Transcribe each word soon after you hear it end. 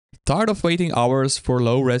Tired of waiting hours for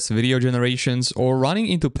low-res video generations or running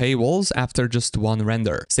into paywalls after just one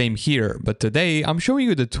render? Same here, but today I'm showing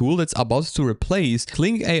you the tool that's about to replace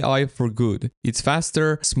Kling AI for good. It's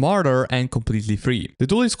faster, smarter, and completely free. The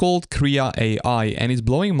tool is called Krea.ai and is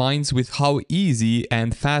blowing minds with how easy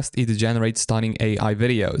and fast it generates stunning AI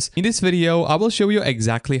videos. In this video, I will show you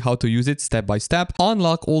exactly how to use it step by step,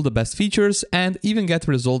 unlock all the best features, and even get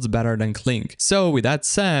results better than Kling. So with that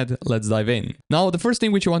said, let's dive in. Now, the first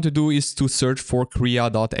thing which you want to do is to search for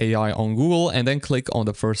Krea.ai on Google and then click on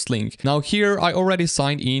the first link. Now here I already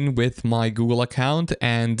signed in with my Google account,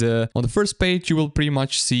 and on the first page you will pretty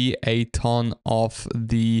much see a ton of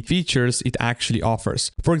the features it actually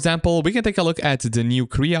offers. For example, we can take a look at the new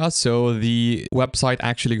Krea. So the website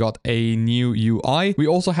actually got a new UI. We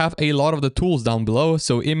also have a lot of the tools down below.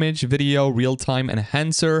 So image, video, real-time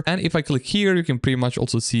enhancer. And if I click here, you can pretty much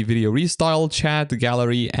also see video restyle, chat,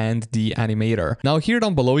 gallery, and the animator. Now here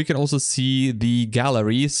down below, you can also see the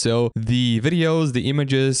gallery. So the videos, the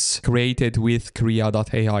images created with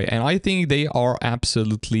Krea.ai. And I think they are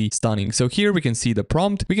absolutely stunning. So here we can see the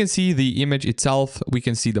prompt, we can see the image itself, we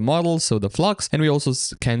can see the model, so the flux, and we also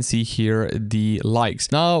can see here the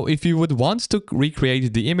likes. Now, if you would want to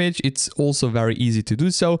recreate the image, it's also very easy to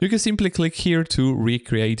do so. You can simply click here to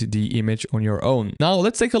recreate the image on your own. Now,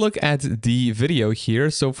 let's take a look at the video here.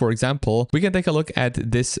 So for example, we can take a look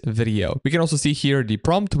at this video. We can also see here the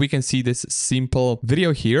prompt. We can see this simple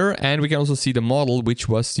video here, and we can also see the model which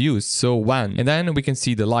was used, so one, and then we can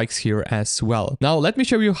see the likes here as well. Now let me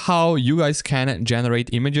show you how you guys can generate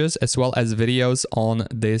images as well as videos on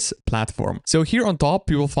this platform. So here on top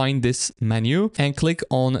you will find this menu and click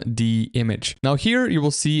on the image. Now here you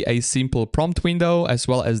will see a simple prompt window as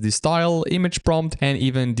well as the style, image prompt, and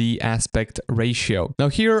even the aspect ratio. Now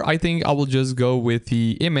here I think I will just go with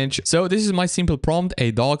the image. So this is my simple prompt,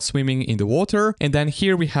 a dog swimming in the water, and then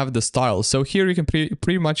here we have the style. So here you can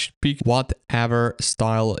pretty much pick whatever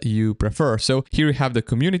style you prefer. So here you have the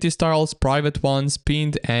community styles, private ones,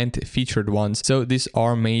 pinned, and featured ones. So these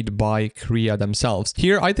are made by Krea themselves.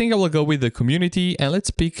 Here I think I will go with the community, and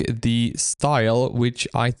let's pick the style which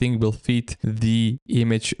I think will fit the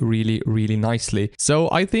image really nicely. So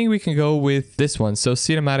I think we can go with this one, so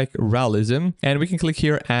cinematic realism, and we can click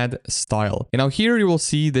here add style. And now here you will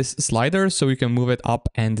see this slider, so you can move it up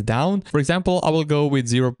and down. For example, I will go with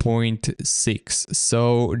 0.6,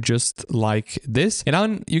 so just like this. And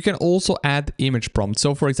then you can also add image prompt.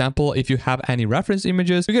 So for example, if you have any reference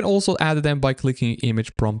images, you can also add them by clicking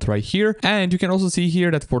image prompt right here. And you can also see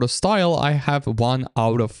here that for the style, I have 1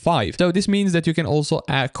 out of 5. So this means that you can also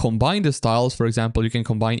combine the styles. For example, you can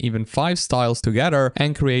combine even 5 styles together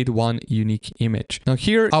and create one unique image. Now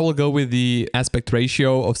here I will go with the aspect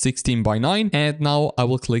ratio of 16:9, and now I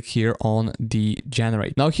will click here on the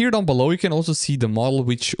generate. Now here down below, you can also see the model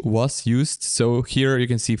which was used. So here you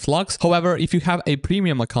can see flux. However, if you have a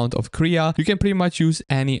premium account of Krea, you can pretty much use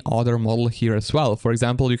any other model here as well. For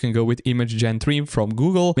example, you can go with image gen 3 from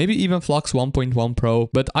Google, maybe even flux 1.1 pro.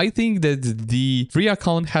 But I think that the free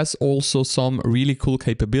account has also some really cool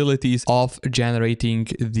capabilities of generating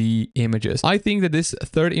the images. I think that this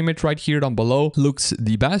third image right here down below looks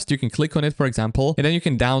the best. You can click on it, for example, and then you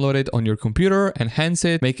can download it on your computer, enhance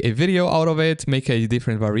it, make a video out of it, make a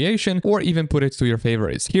different variation, or even put it to your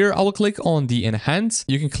favorites. Here I will click on the enhance.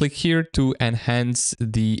 You can click here to enhance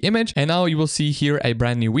the image, and now you will see here a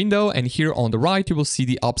brand new window, and here on the right you will see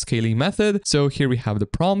the upscaling method. So here we have the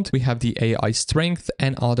prompt, we have the AI strength,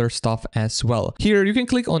 and other stuff as well. Here you can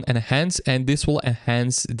click on enhance, and this will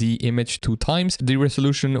enhance the image 2 times. The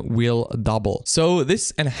resolution will double. So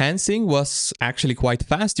this enhancing was actually quite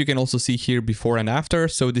fast. You can also see here before and after.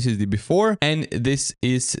 So this is the before, and this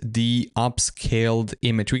is the upscaled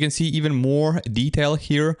image. We can see even more detail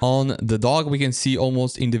here on the dog. We can see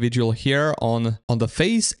almost individual hair on the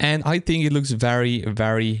face, and I think it looks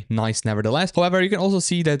very nice nevertheless. However, you can also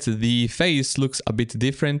see that the face looks a bit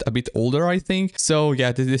different, a bit older, I think. So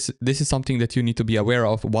yeah, this is something that you need to be aware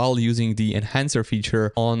of while using the enhancer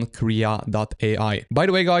feature on Krea.ai. By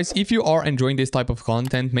the way, guys, if you are enjoying this type of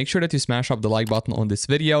content, make sure that you smash up the like button on this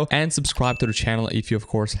video and subscribe to the channel if you of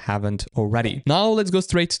course haven't already. Now let's go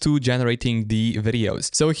straight to generating the videos.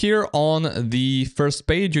 So here on the first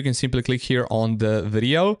page, you can simply click here on the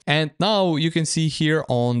video, and now you can see here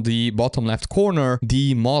on the bottom left corner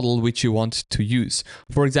the model which you want to use.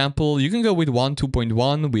 For example, you can go with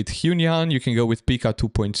 2.1 with Hunyan, you can go with Pika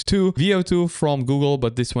 2.2, VO2 from Google,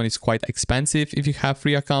 but this one is quite expensive if you have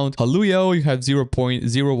free account. Haluyo, you have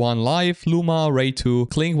 0.01 Live, Luma, Ray 2,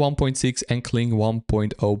 Kling 1.6, and Kling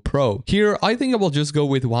 1.0 Pro. Here, I think I will just go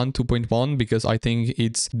with 2.1 because I think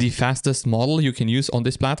it's the fastest model you can use on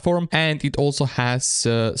this platform, and it also also has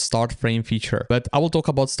a start frame feature, but I will talk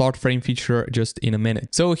about start frame feature just in a minute.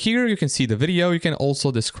 So here you can see the video. You can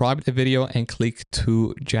also describe the video and click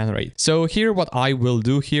to generate. So here what I will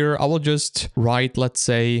do here, I will just write, let's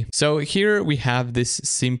say, so here we have this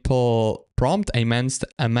simple prompt, a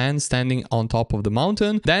man standing on top of the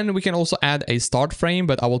mountain. Then we can also add a start frame,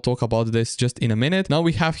 but I will talk about this just in a minute. Now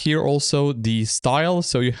we have here also the style.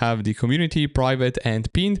 So you have the community, private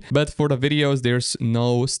and pinned, but for the videos, there's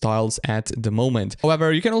no styles at the moment.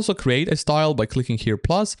 However, you can also create a style by clicking here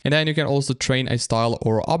plus, and then you can also train a style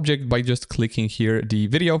or object by just clicking here the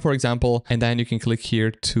video, for example, and then you can click here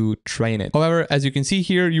to train it. However, as you can see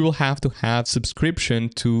here, you will have to have subscription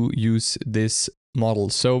to use this model.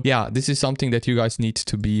 So yeah, this is something that you guys need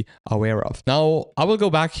to be aware of. Now I will go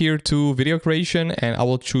back here to video creation and I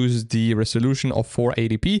will choose the resolution of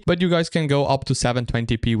 480p, but you guys can go up to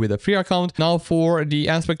 720p with a free account. Now for the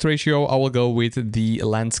aspect ratio, I will go with the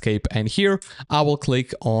landscape, and here I will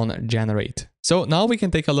click on generate. So now we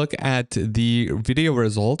can take a look at the video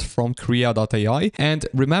result from Krea.ai, and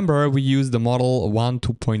remember we use the model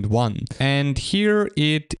 1.2.1, and here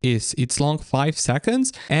it is. It's long 5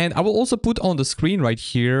 seconds, and I will also put on the screen right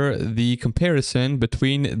here the comparison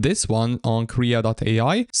between this one on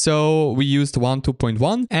Krea.ai. So we used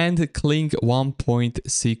 1.2.1 and Kling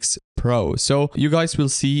 1.6 Pro. So you guys will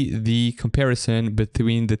see the comparison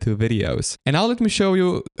between the two videos. And now let me show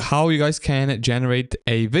you how you guys can generate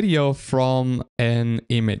a video from an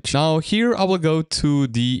image. Now here I will go to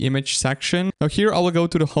the image section. Now here I will go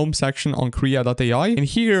to the home section on Krea.ai, and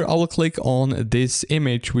here I will click on this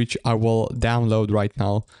image, which I will download right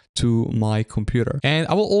now to my computer. And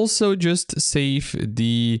I will also just save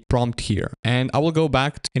the prompt here, and I will go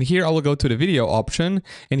back and here I will go to the video option,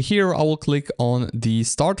 and here I will click on the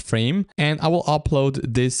start frame and I will upload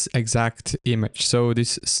this exact image. So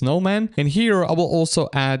this snowman, and here I will also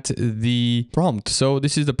add the prompt. So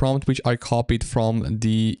this is the prompt which I copied from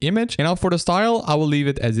the image. And now for the style, I will leave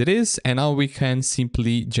it as it is. And now we can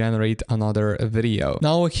simply generate another video.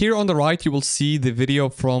 Now here on the right, you will see the video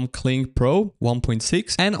from Kling Pro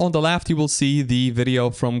 1.6, and on the left, you will see the video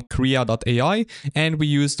from Krea.ai, and we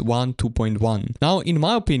used 1.2.1. Now, in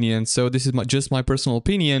my opinion, so this is just my personal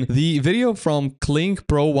opinion, the video from Kling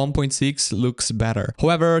Pro 1.6 looks better.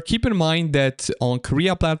 However, keep in mind that on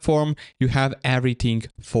Krea platform, you have everything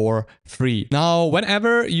for free. Now,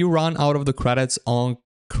 whenever you run out of the credits on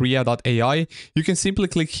Krea.ai, you can simply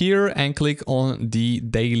click here and click on the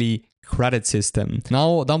daily credit system.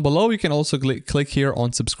 Now down below you can also click here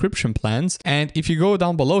on subscription plans, and if you go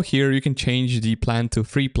down below here you can change the plan to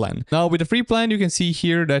free plan. Now with the free plan you can see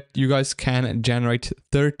here that you guys can generate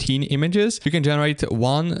 13 images. You can generate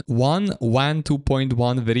one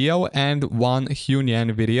 2.1 video and one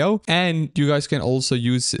Hunan video, and you guys can also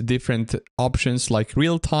use different options like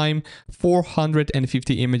real time,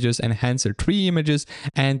 450 images, enhancer 3 images,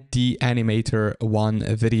 and the animator 1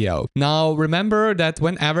 video. Now remember that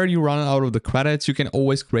whenever you run out of the credits, you can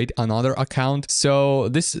always create another account. So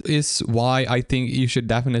this is why I think you should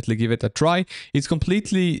definitely give it a try. It's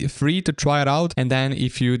completely free to try it out, and then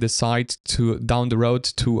if you decide to down the road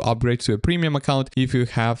to upgrade to a premium account, if you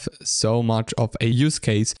have so much of a use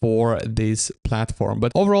case for this platform.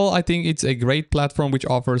 But overall, I think it's a great platform which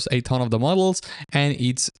offers a ton of the models, and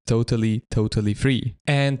it's totally free.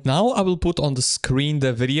 And now I will put on the screen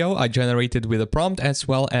the video I generated with a prompt as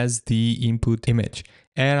well as the input image.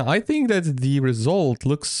 And I think that the result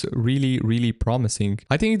looks really promising.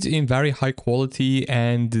 I think it's in very high quality,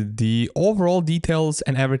 and the overall details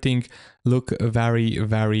and everything look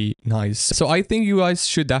very nice. So I think you guys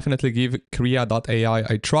should definitely give Krea.ai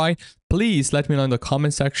a try. Please let me know in the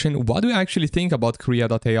comment section what do you actually think about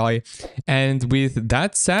Krea.ai. And with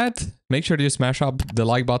that said, make sure to smash up the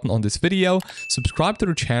like button on this video, subscribe to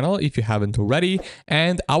the channel if you haven't already,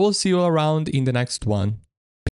 and I will see you around in the next one.